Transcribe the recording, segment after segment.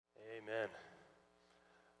Amen.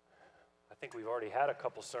 I think we've already had a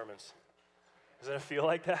couple sermons. Doesn't it feel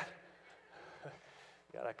like that?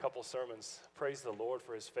 Got a couple sermons. Praise the Lord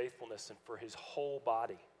for his faithfulness and for his whole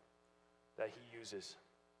body that he uses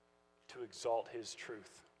to exalt his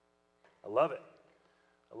truth. I love it.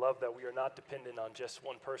 I love that we are not dependent on just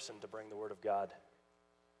one person to bring the word of God,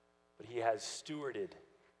 but he has stewarded,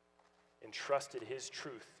 entrusted his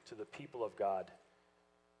truth to the people of God.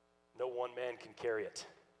 No one man can carry it.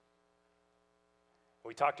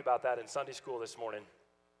 We talked about that in Sunday school this morning.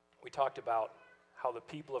 We talked about how the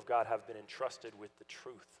people of God have been entrusted with the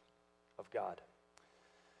truth of God.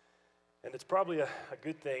 And it's probably a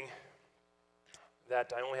good thing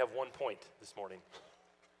that I only have one point this morning.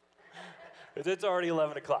 Because it's already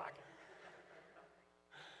 11 o'clock.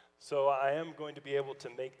 So I am going to be able to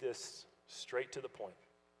make this straight to the point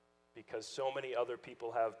because so many other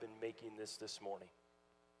people have been making this morning.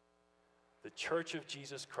 The Church of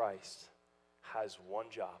Jesus Christ has one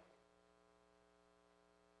job: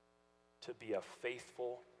 to be a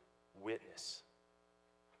faithful witness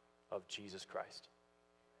of Jesus Christ.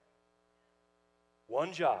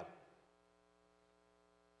 One job.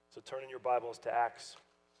 So turn in your Bibles to Acts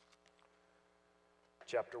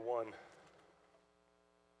chapter 1,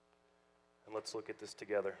 and let's look at this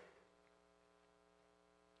together.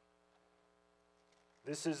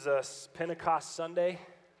 This is Pentecost Sunday.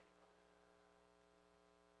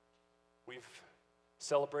 We've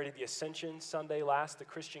celebrated the Ascension Sunday last, the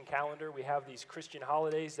Christian calendar. We have these Christian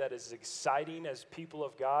holidays that is exciting as people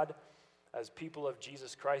of God, as people of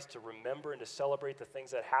Jesus Christ, to remember and to celebrate the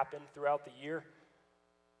things that happen throughout the year.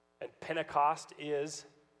 And Pentecost is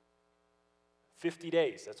 50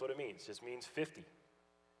 days. That's what it means. It just means 50.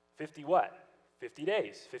 50 what? 50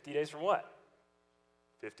 days. 50 days from what?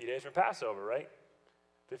 50 days from Passover, right?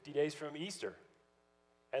 50 days from Easter.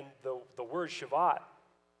 And the word Shavuot,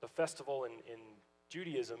 the festival in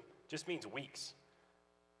Judaism, just means weeks.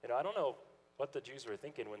 I don't know what the Jews were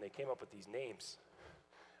thinking when they came up with these names.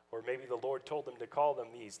 Or maybe the Lord told them to call them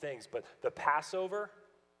these things. But the Passover,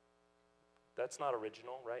 that's not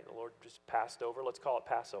original, right? The Lord just passed over. Let's call it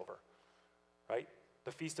Passover, right?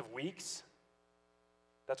 The Feast of Weeks,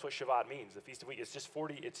 that's what Shavuot means. The Feast of Weeks,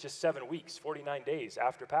 it's just 7 weeks, 49 days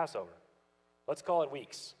after Passover. Let's call it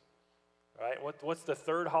weeks. All right, what's the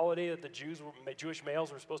third holiday that the Jewish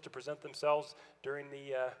males were supposed to present themselves during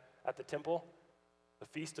at the temple? The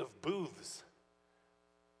Feast of Booths.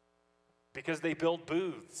 Because they built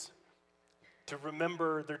booths to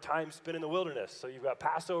remember their time spent in the wilderness. So you've got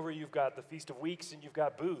Passover, you've got the Feast of Weeks, and you've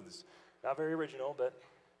got booths. Not very original, but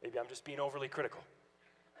maybe I'm just being overly critical.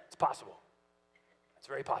 It's possible. It's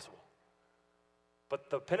very possible. But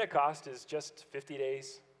the Pentecost is just 50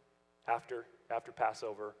 days after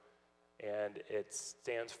Passover. And it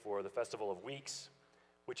stands for the Festival of Weeks,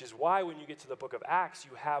 which is why when you get to the book of Acts,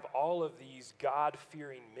 you have all of these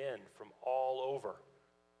God-fearing men from all over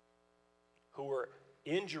who were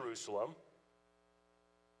in Jerusalem.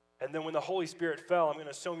 And then when the Holy Spirit fell, I'm going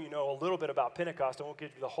to assume you know a little bit about Pentecost. I won't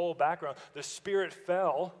give you the whole background. The Spirit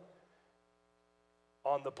fell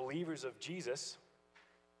on the believers of Jesus,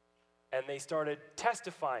 and they started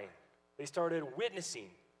testifying. They started witnessing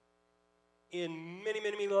in many,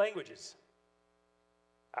 many, many languages.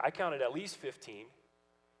 I counted at least 15,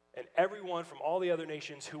 and everyone from all the other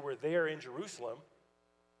nations who were there in Jerusalem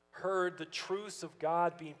heard the truths of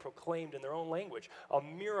God being proclaimed in their own language. A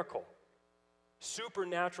miracle,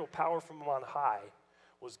 supernatural power from on high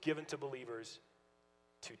was given to believers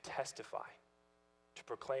to testify, to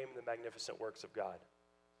proclaim the magnificent works of God.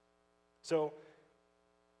 So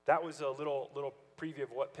that was a little preview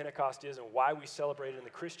of what Pentecost is and why we celebrate it in the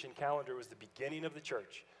Christian calendar. Was the beginning of the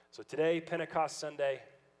church. So today, Pentecost Sunday,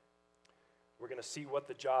 we're going to see what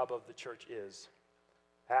the job of the church is.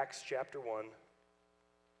 Acts chapter 1,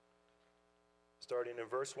 starting in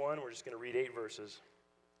verse 1, we're just going to read 8 verses.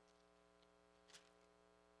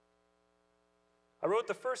 I wrote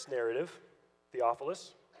the first narrative,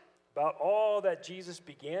 Theophilus, about all that Jesus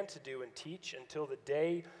began to do and teach until the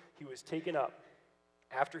day he was taken up,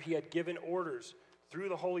 after he had given orders through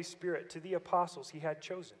the Holy Spirit to the apostles he had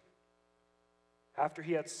chosen. After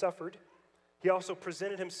he had suffered, he also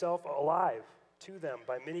presented himself alive to them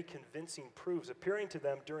by many convincing proofs, appearing to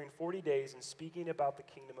them during 40 days and speaking about the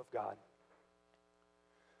kingdom of God.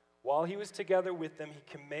 While he was together with them, he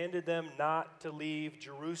commanded them not to leave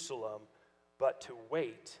Jerusalem, but to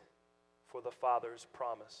wait for the Father's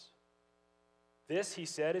promise. This, he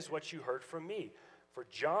said, is what you heard from me. For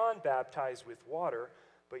John baptized with water,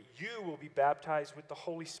 but you will be baptized with the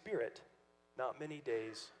Holy Spirit not many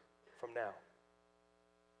days from now.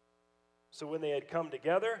 So when they had come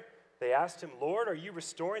together, They asked him, Lord, are you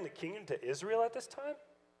restoring the kingdom to Israel at this time?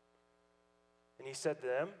 And he said to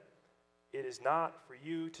them, it is not for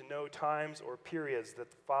you to know times or periods that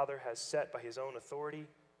the Father has set by his own authority,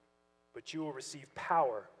 but you will receive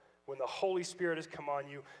power when the Holy Spirit has come on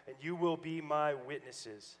you, and you will be my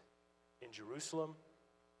witnesses in Jerusalem,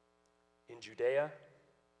 in Judea,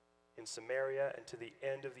 in Samaria, and to the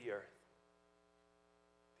end of the earth.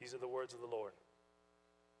 These are the words of the Lord.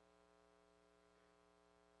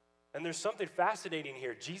 And there's something fascinating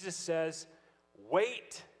here. Jesus says,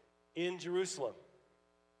 wait in Jerusalem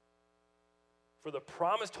for the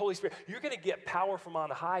promised Holy Spirit. You're going to get power from on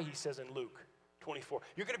high, he says in Luke 24.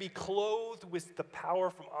 You're going to be clothed with the power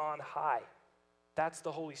from on high. That's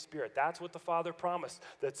the Holy Spirit. That's what the Father promised.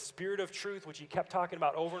 The Spirit of truth, which he kept talking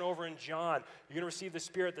about over and over in John. You're going to receive the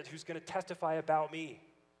Spirit who's going to testify about me.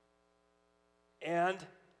 And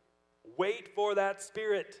wait for that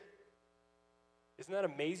Spirit. Isn't that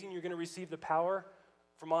amazing? You're going to receive the power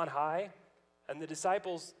from on high. And the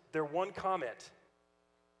disciples, their one comment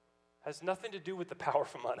has nothing to do with the power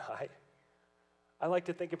from on high. I like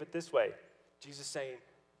to think of it this way. Jesus saying,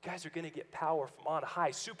 you guys are going to get power from on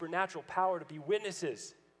high, supernatural power to be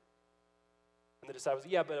witnesses. And the disciples,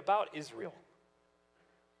 yeah, but about Israel.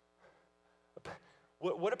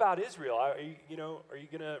 What about Israel? Are you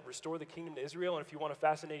going to restore the kingdom to Israel? And if you want a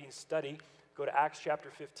fascinating study, go to Acts chapter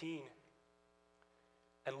 15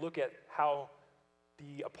 and look at how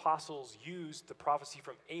the apostles used the prophecy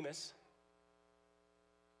from Amos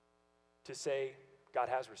to say God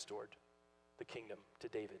has restored the kingdom to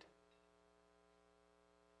David.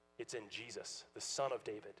 It's in Jesus, the Son of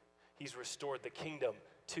David. He's restored the kingdom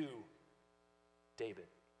to David,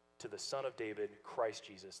 to the Son of David, Christ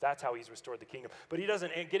Jesus. That's how he's restored the kingdom. But he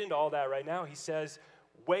doesn't get into all that right now. He says,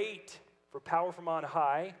 wait for power from on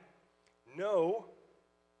high. No,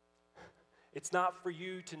 it's not for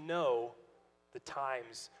you to know the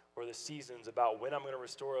times or the seasons about when I'm going to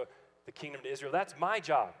restore the kingdom to Israel. That's my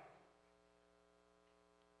job.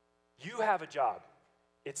 You have a job.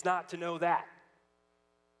 It's not to know that.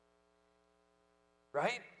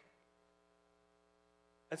 Right?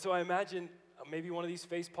 And so I imagine maybe one of these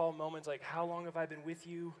facepalm moments, like, how long have I been with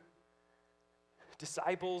you?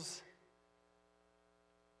 Disciples,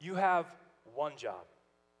 you have one job.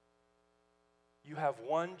 You have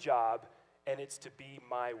one job, and it's to be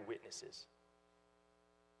my witnesses.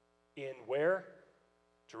 In where?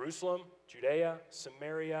 Jerusalem, Judea,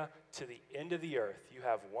 Samaria, to the end of the earth. You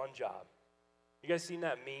have one job. You guys seen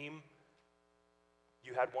that meme?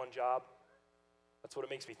 You had one job? That's what it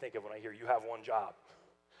makes me think of when I hear you have one job.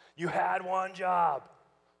 You had one job.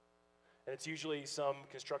 And it's usually some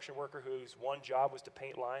construction worker whose one job was to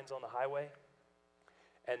paint lines on the highway.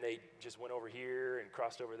 And they just went over here and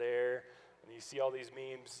crossed over there. And you see all these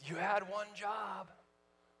memes. You had one job.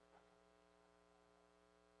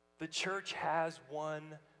 The church has one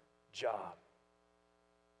job: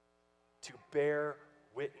 to bear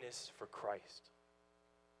witness for Christ.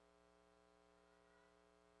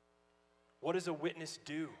 What does a witness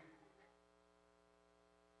do?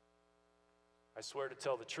 I swear to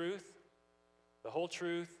tell the truth, the whole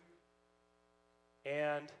truth,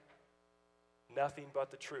 and nothing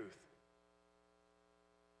but the truth.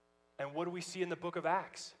 And what do we see in the book of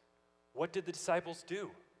Acts? What did the disciples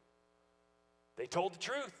do? They told the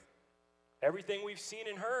truth. Everything we've seen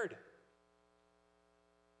and heard.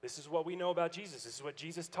 This is what we know about Jesus. This is what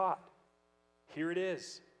Jesus taught. Here it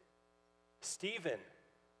is. Stephen,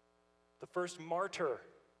 the first martyr,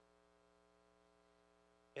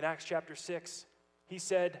 in Acts chapter 6, he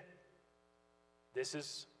said, this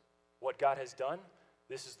is what God has done.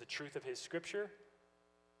 This is the truth of his scripture.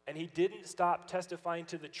 And he didn't stop testifying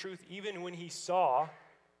to the truth even when he saw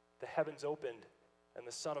the heavens opened and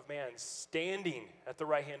the Son of Man standing at the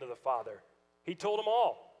right hand of the Father. He told them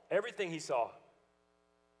all, everything he saw.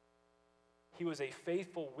 He was a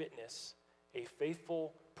faithful witness, a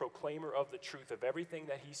faithful proclaimer of the truth of everything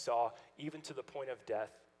that he saw, even to the point of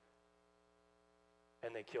death.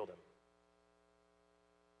 And they killed him.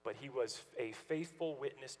 But he was a faithful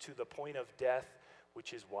witness to the point of death,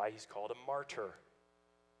 which is why he's called a martyr.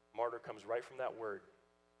 Martyr comes right from that word,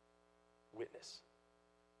 witness.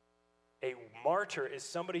 A martyr is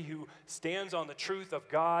somebody who stands on the truth of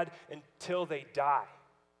God until they die,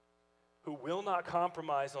 who will not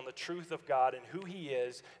compromise on the truth of God and who he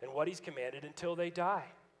is and what he's commanded until they die.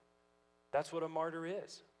 That's what a martyr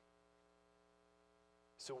is.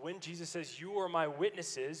 So when Jesus says, you are my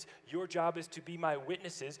witnesses, your job is to be my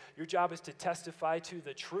witnesses, your job is to testify to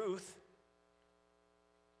the truth,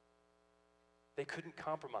 they couldn't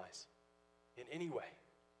compromise in any way.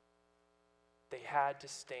 They had to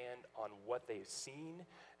stand on what they've seen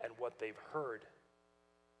and what they've heard.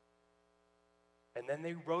 And then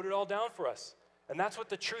they wrote it all down for us. And that's what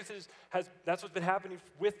the truth is, that's what's been happening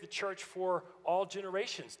with the church for all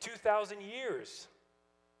generations, 2,000 years.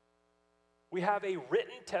 We have a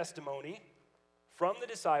written testimony from the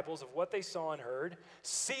disciples of what they saw and heard,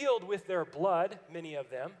 sealed with their blood, many of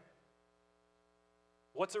them.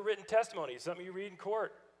 What's a written testimony? It's something you read in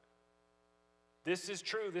court. This is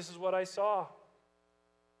true. This is what I saw.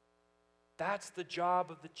 That's the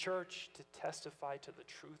job of the church, to testify to the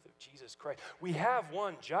truth of Jesus Christ. We have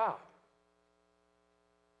one job.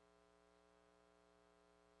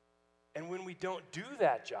 And when we don't do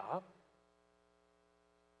that job,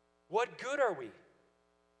 what good are we?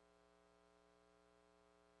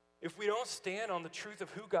 If we don't stand on the truth of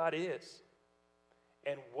who God is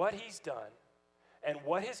and what He's done and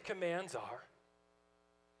what His commands are,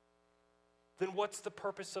 then what's the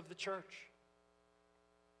purpose of the church?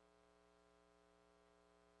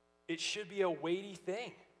 It should be a weighty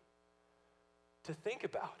thing to think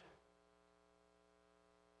about.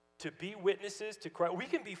 To be witnesses to Christ. We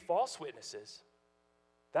can be false witnesses.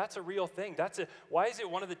 That's a real thing. Why is it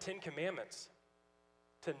one of the 10 Commandments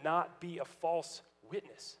to not be a false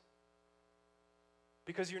witness?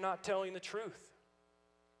 Because you're not telling the truth.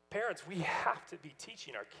 Parents, we have to be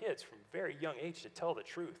teaching our kids from a very young age to tell the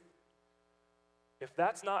truth. If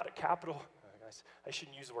that's not a capital, I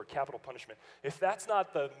shouldn't use the word capital punishment. If that's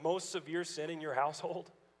not the most severe sin in your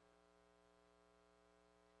household,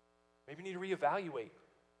 maybe you need to reevaluate.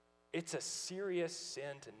 It's a serious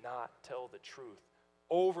sin to not tell the truth.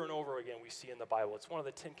 Over and over again we see in the Bible. It's one of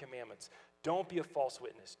the 10 Commandments. Don't be a false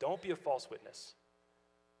witness. Don't be a false witness.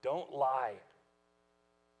 Don't lie.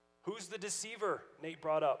 Who's the deceiver? Nate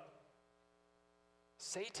brought up.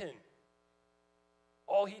 Satan.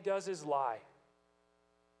 All he does is lie.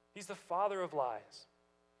 He's the father of lies.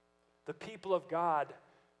 The people of God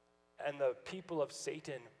and the people of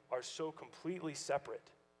Satan are so completely separate.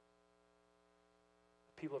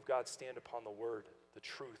 The people of God stand upon the word, the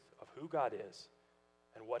truth of who God is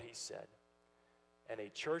and what He said. And a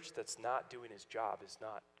church that's not doing His job is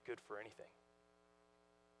not good for anything.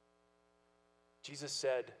 Jesus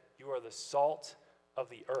said, "You are the salt of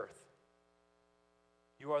the earth.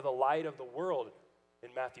 You are the light of the world,"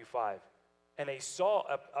 in Matthew 5. And a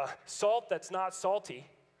salt that's not salty,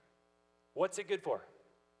 what's it good for?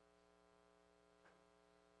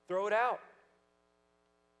 Throw it out.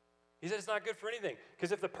 He said it's not good for anything.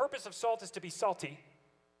 Because if the purpose of salt is to be salty,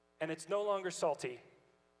 and it's no longer salty,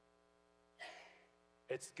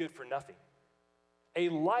 it's good for nothing. A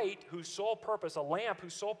light whose sole purpose, a lamp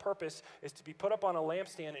whose sole purpose is to be put up on a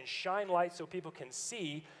lampstand and shine light so people can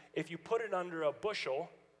see, if you put it under a bushel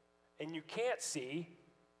and you can't see,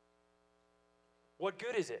 what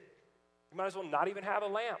good is it? You might as well not even have a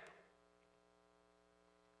lamp.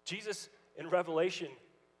 Jesus in Revelation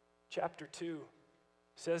chapter 2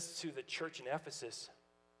 says to the church in Ephesus,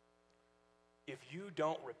 if you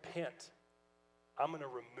don't repent, I'm going to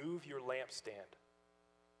remove your lampstand.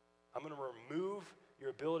 I'm going to remove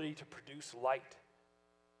your ability to produce light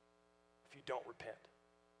if you don't repent.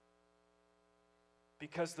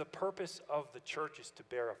 Because the purpose of the church is to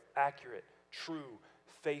bear accurate, true,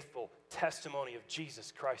 faithful testimony of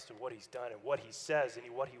Jesus Christ and what He's done and what He says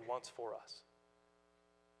and what He wants for us.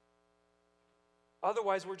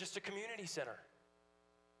 Otherwise, we're just a community center.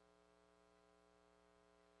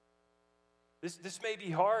 This may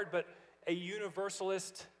be hard, but a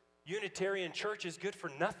universalist, Unitarian church is good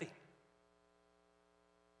for nothing.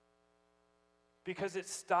 Because it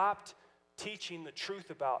stopped teaching the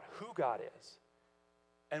truth about who God is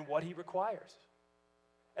and what He requires.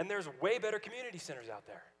 And there's way better community centers out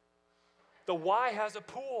there. The Y has a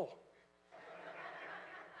pool.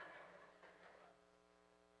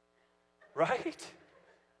 Right?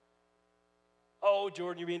 Oh,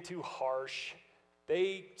 Jordan, you're being too harsh.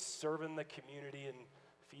 They serve in the community and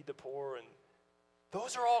feed the poor, and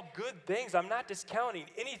those are all good things. I'm not discounting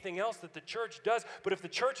anything else that the church does, but if the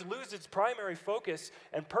church loses its primary focus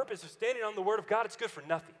and purpose of standing on the Word of God, it's good for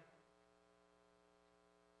nothing.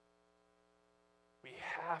 We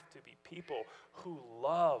have to be people who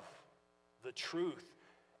love the truth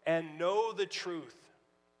and know the truth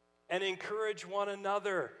and encourage one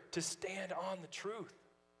another to stand on the truth.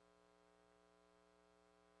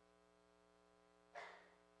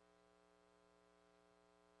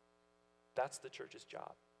 That's the church's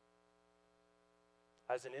job.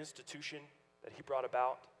 As an institution that He brought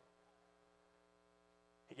about,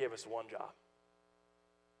 He gave us one job.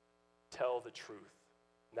 Tell the truth.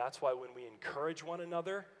 And that's why when we encourage one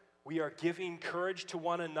another, we are giving courage to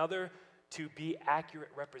one another to be accurate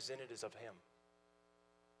representatives of Him.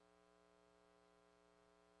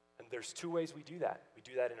 there's two ways we do that. We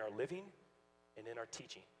do that in our living and in our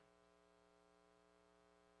teaching.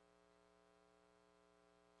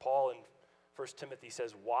 Paul in 1 Timothy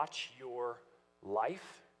says, watch your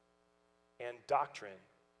life and doctrine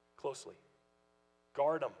closely.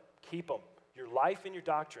 Guard them, keep them. Your life and your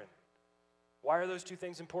doctrine. Why are those two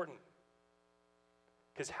things important?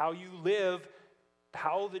 Because how you live,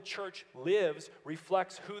 how the church lives,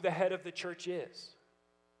 reflects who the head of the church is.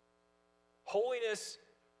 Holiness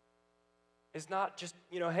is not just,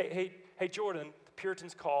 hey, Jordan, the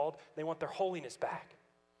Puritans called, they want their holiness back,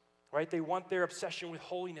 right? They want their obsession with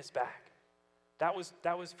holiness back. That was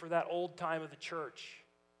for that old time of the church.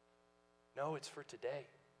 No, it's for today.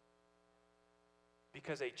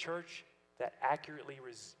 Because a church that accurately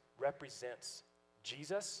represents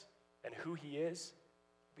Jesus and who he is,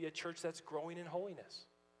 be a church that's growing in holiness.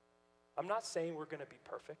 I'm not saying we're going to be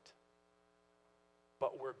perfect,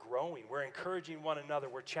 but we're growing. We're encouraging one another.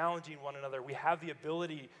 We're challenging one another. We have the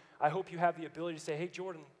ability, I hope you have the ability to say, hey,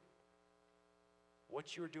 Jordan,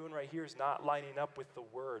 what you're doing right here is not lining up with the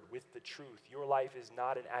word, with the truth. Your life is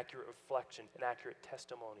not an accurate reflection, an accurate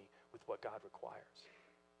testimony with what God requires.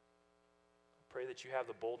 Pray that you have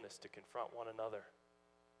the boldness to confront one another.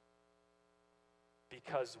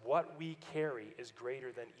 Because what we carry is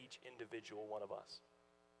greater than each individual one of us.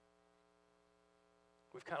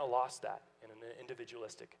 We've kind of lost that in an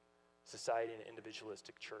individualistic society and an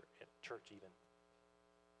individualistic church even.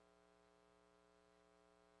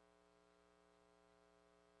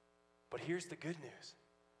 But here's the good news.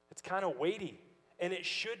 It's kind of weighty, and it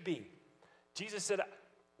should be. Jesus said,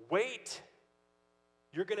 wait.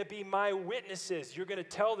 You're going to be my witnesses. You're going to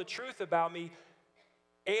tell the truth about me,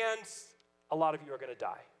 and a lot of you are going to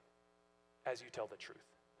die as you tell the truth.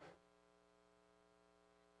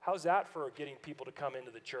 How's that for getting people to come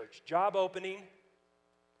into the church? Job opening.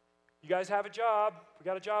 You guys have a job. We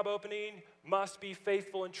got a job opening. Must be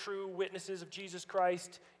faithful and true witnesses of Jesus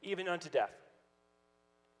Christ, even unto death.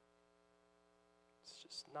 It's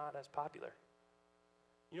just not as popular.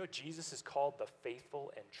 Jesus is called the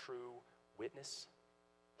faithful and true witness.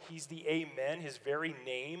 He's the Amen. His very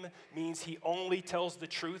name means he only tells the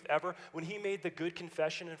truth ever. When he made the good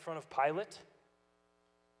confession in front of Pilate,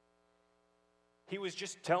 he was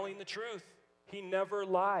just telling the truth. He never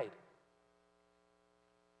lied.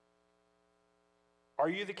 Are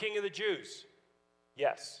you the king of the Jews?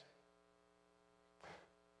 Yes.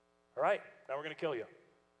 All right, now we're going to kill you.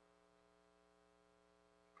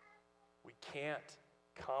 We can't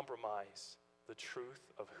compromise the truth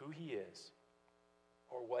of who he is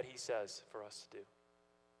or what he says for us to do.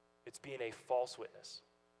 It's being a false witness.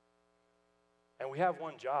 And we have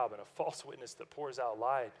one job, and a false witness that pours out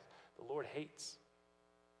lies, the Lord hates.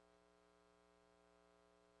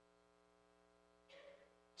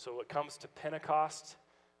 So when it comes to Pentecost,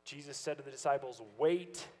 Jesus said to the disciples,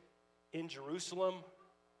 wait in Jerusalem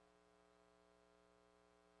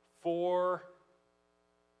for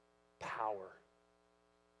power.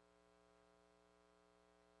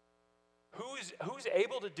 Who's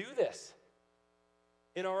able to do this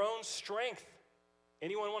in our own strength?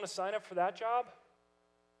 Anyone want to sign up for that job?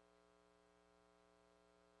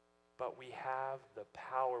 But we have the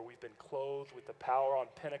power. We've been clothed with the power on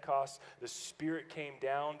Pentecost. The Spirit came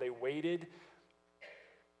down. They waited,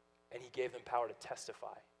 and he gave them power to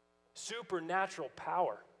testify. Supernatural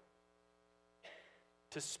power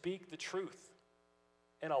to speak the truth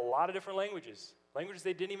in a lot of different languages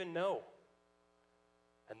they didn't even know.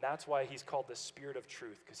 And that's why he's called the Spirit of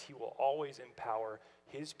truth, because he will always empower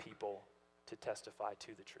his people to testify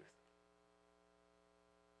to the truth.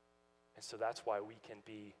 And so that's why we can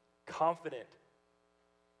be confident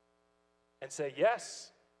and say,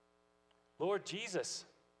 yes, Lord Jesus,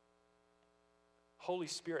 Holy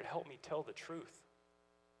Spirit, help me tell the truth,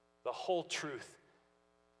 the whole truth,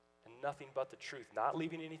 and nothing but the truth, not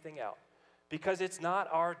leaving anything out. Because it's not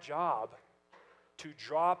our job to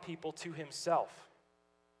draw people to himself.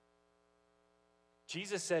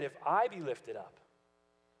 Jesus said, if I be lifted up,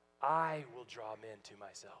 I will draw men to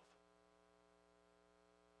myself.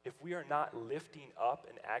 If we are not lifting up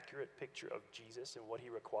an accurate picture of Jesus and what he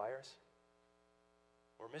requires,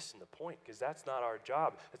 we're missing the point, because that's not our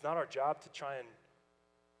job. It's not our job to try and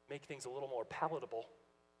make things a little more palatable.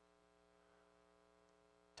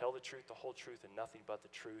 Tell the truth, the whole truth, and nothing but the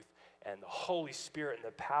truth. And the Holy Spirit and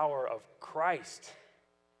the power of Christ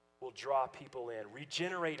will draw people in,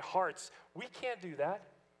 regenerate hearts. We can't do that.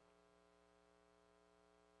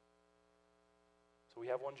 So we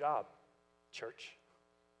have one job, church.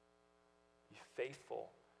 Be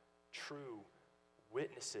faithful, true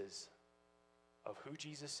witnesses of who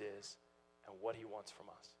Jesus is and what he wants from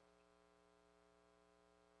us.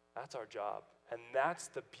 That's our job. And that's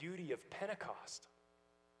the beauty of Pentecost,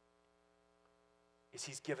 is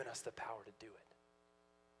he's given us the power to do it.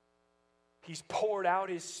 He's poured out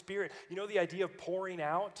his Spirit. You know, the idea of pouring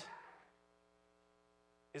out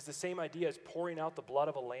is the same idea as pouring out the blood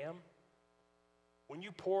of a lamb. When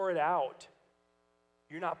you pour it out,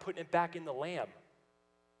 you're not putting it back in the lamb.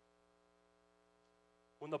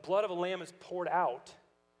 When the blood of a lamb is poured out,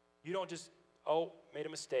 you don't just, made a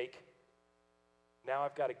mistake. Now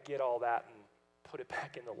I've got to get all that and put it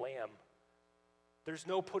back in the lamb. There's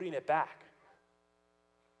no putting it back.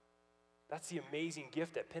 That's the amazing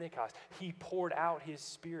gift at Pentecost. He poured out his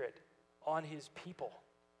Spirit on his people.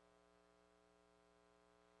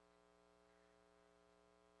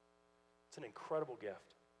 It's an incredible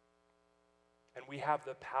gift. And we have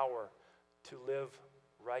the power to live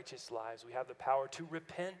righteous lives. We have the power to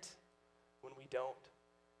repent when we don't.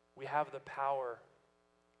 We have the power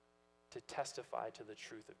to testify to the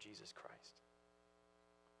truth of Jesus Christ.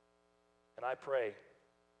 And I pray,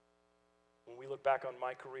 when we look back on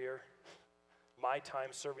my career, my time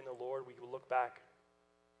serving the Lord, we will look back,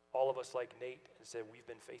 all of us like Nate, and say, we've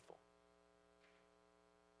been faithful.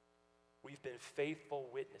 We've been faithful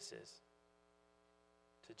witnesses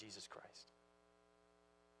to Jesus Christ.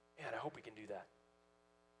 Man, I hope we can do that.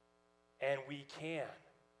 And we can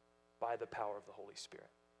by the power of the Holy Spirit,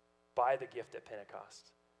 by the gift at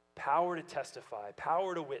Pentecost. Power to testify,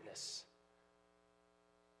 power to witness.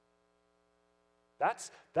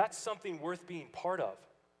 That's something worth being part of.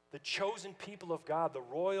 The chosen people of God, the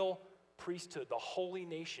royal priesthood, the holy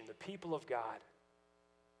nation, the people of God,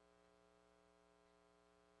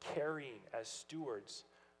 carrying as stewards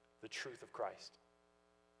the truth of Christ.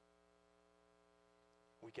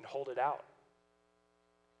 We can hold it out.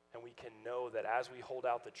 And we can know that as we hold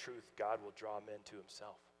out the truth, God will draw men to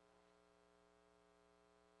himself.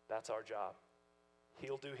 That's our job.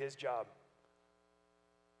 He'll do his job.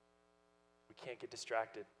 We can't get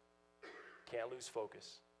distracted. Can't lose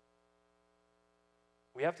focus.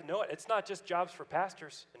 We have to know it. It's not just jobs for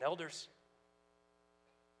pastors and elders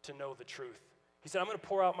to know the truth. He said, I'm going to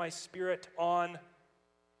pour out my Spirit on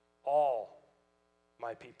all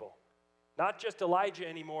my people. Not just Elijah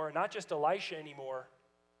anymore, not just Elisha anymore.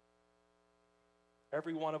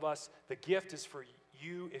 Every one of us, the gift is for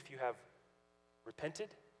you if you have repented,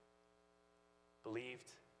 believed,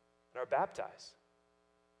 and are baptized.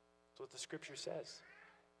 That's what the scripture says.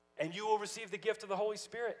 And you will receive the gift of the Holy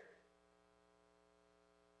Spirit.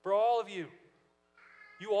 For all of you,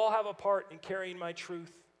 you all have a part in carrying my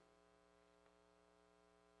truth.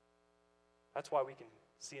 That's why we can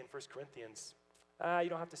see in 1 Corinthians, you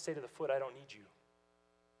don't have to say to the foot, I don't need you.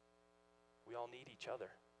 We all need each other.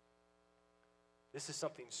 This is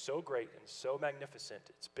something so great and so magnificent,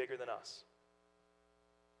 it's bigger than us.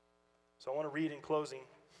 So I want to read in closing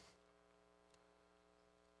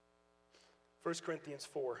 1 Corinthians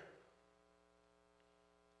 4.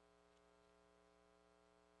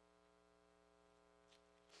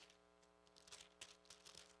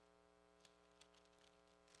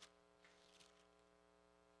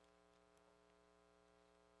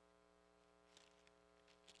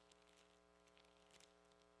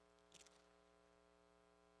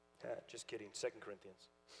 Just kidding, 2 Corinthians.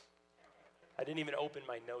 I didn't even open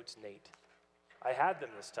my notes, Nate. I had them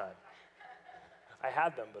this time. I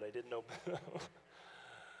had them, but I didn't open them.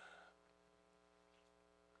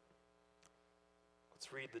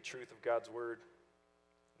 Let's read the truth of God's word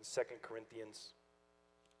in 2 Corinthians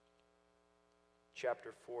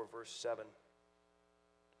chapter 4, verse 7.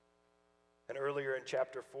 And earlier in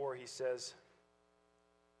chapter 4, he says,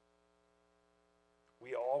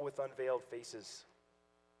 we all with unveiled faces,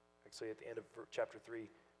 actually at the end of chapter 3,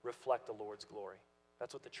 reflect the Lord's glory.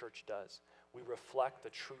 That's what the church does. We reflect the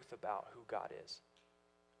truth about who God is.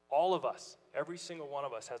 All of us, every single one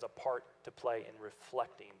of us has a part to play in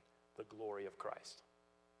reflecting the glory of Christ.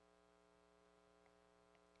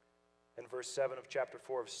 In verse 7 of chapter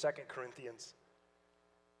 4 of 2 Corinthians,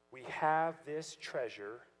 we have this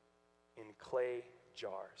treasure in clay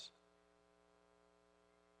jars,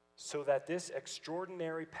 so that this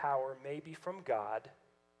extraordinary power may be from God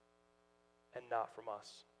and not from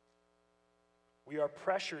us. We are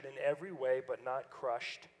pressured in every way, but not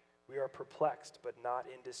crushed. We are perplexed, but not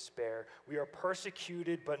in despair. We are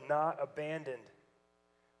persecuted, but not abandoned.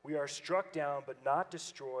 We are struck down, but not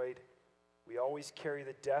destroyed. We always carry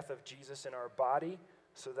the death of Jesus in our body,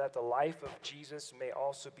 so that the life of Jesus may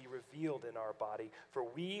also be revealed in our body. For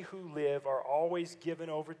we who live are always given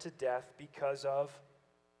over to death because of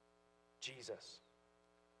Jesus,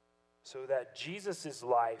 so that Jesus'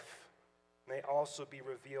 life may also be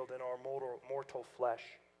revealed in our mortal flesh.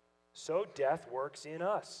 So death works in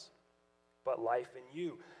us, but life in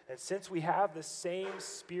you. And since we have the same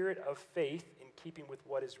spirit of faith in keeping with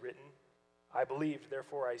what is written, I believed,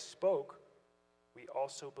 therefore I spoke, we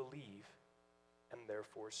also believe and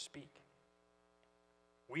therefore speak.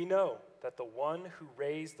 We know that the one who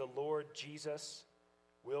raised the Lord Jesus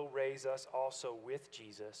will raise us also with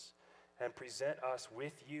Jesus and present us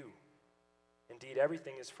with you. Indeed,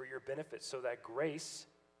 everything is for your benefit, so that grace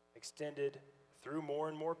extended through more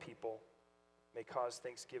and more people may cause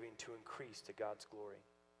thanksgiving to increase to God's glory.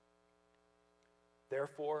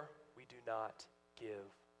 Therefore, we do not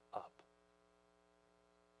give up.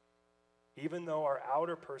 Even though our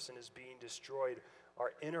outer person is being destroyed,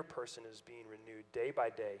 our inner person is being renewed day by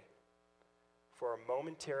day. For a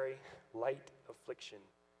momentary light affliction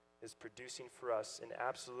is producing for us an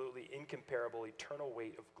absolutely incomparable eternal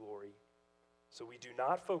weight of glory. So we do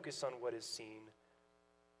not focus on what is seen,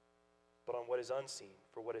 but on what is unseen.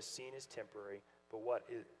 For what is seen is temporary, but what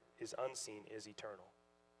is unseen is eternal.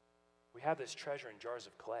 We have this treasure in jars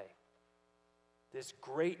of clay, this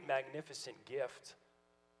great, magnificent gift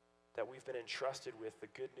that we've been entrusted with, the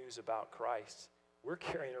good news about Christ. We're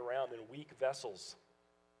carrying around in weak vessels.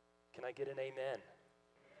 Can I get an amen?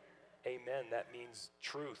 Amen. That means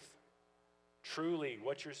truth. Truly,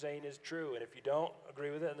 what you're saying is true. And if you don't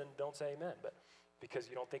agree with it, then don't say amen. But because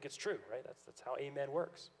you don't think it's true, right? That's how amen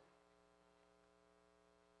works.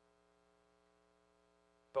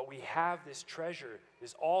 But we have this treasure,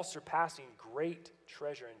 this all-surpassing great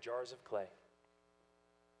treasure in jars of clay,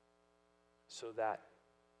 so that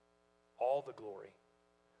all the glory,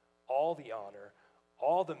 all the honor,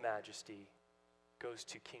 all the majesty goes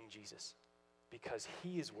to King Jesus, because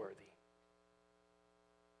he is worthy.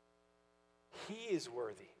 He is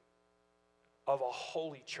worthy of a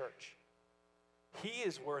holy church. He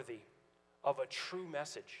is worthy of a true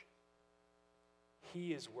message.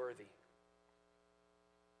 He is worthy.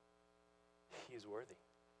 He is worthy.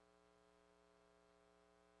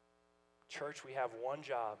 Church, we have one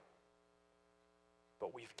job,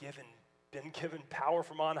 but we've been given power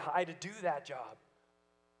from on high to do that job.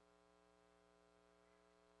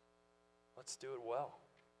 Let's do it well.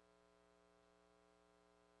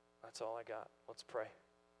 That's all I got. Let's pray.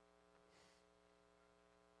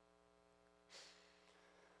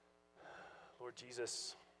 Lord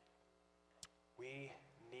Jesus, we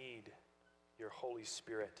need your Holy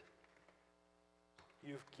Spirit.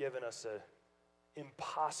 You've given us an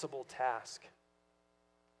impossible task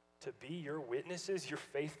to be your witnesses, your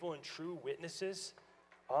faithful and true witnesses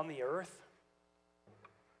on the earth,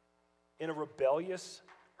 in a rebellious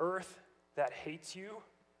earth that hates you.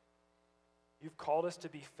 You've called us to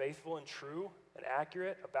be faithful and true and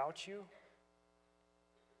accurate about you.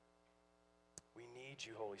 We need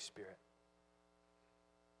you, Holy Spirit.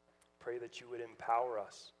 Pray that you would empower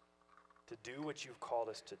us to do what you've called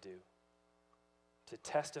us to do, to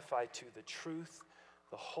testify to the truth,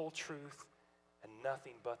 the whole truth, and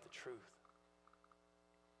nothing but the truth.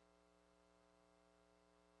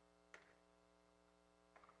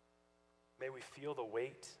 May we feel the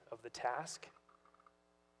weight of the task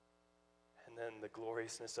and then the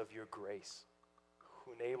gloriousness of your grace,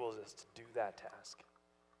 who enables us to do that task.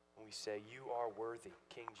 And we say, you are worthy,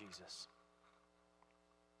 King Jesus.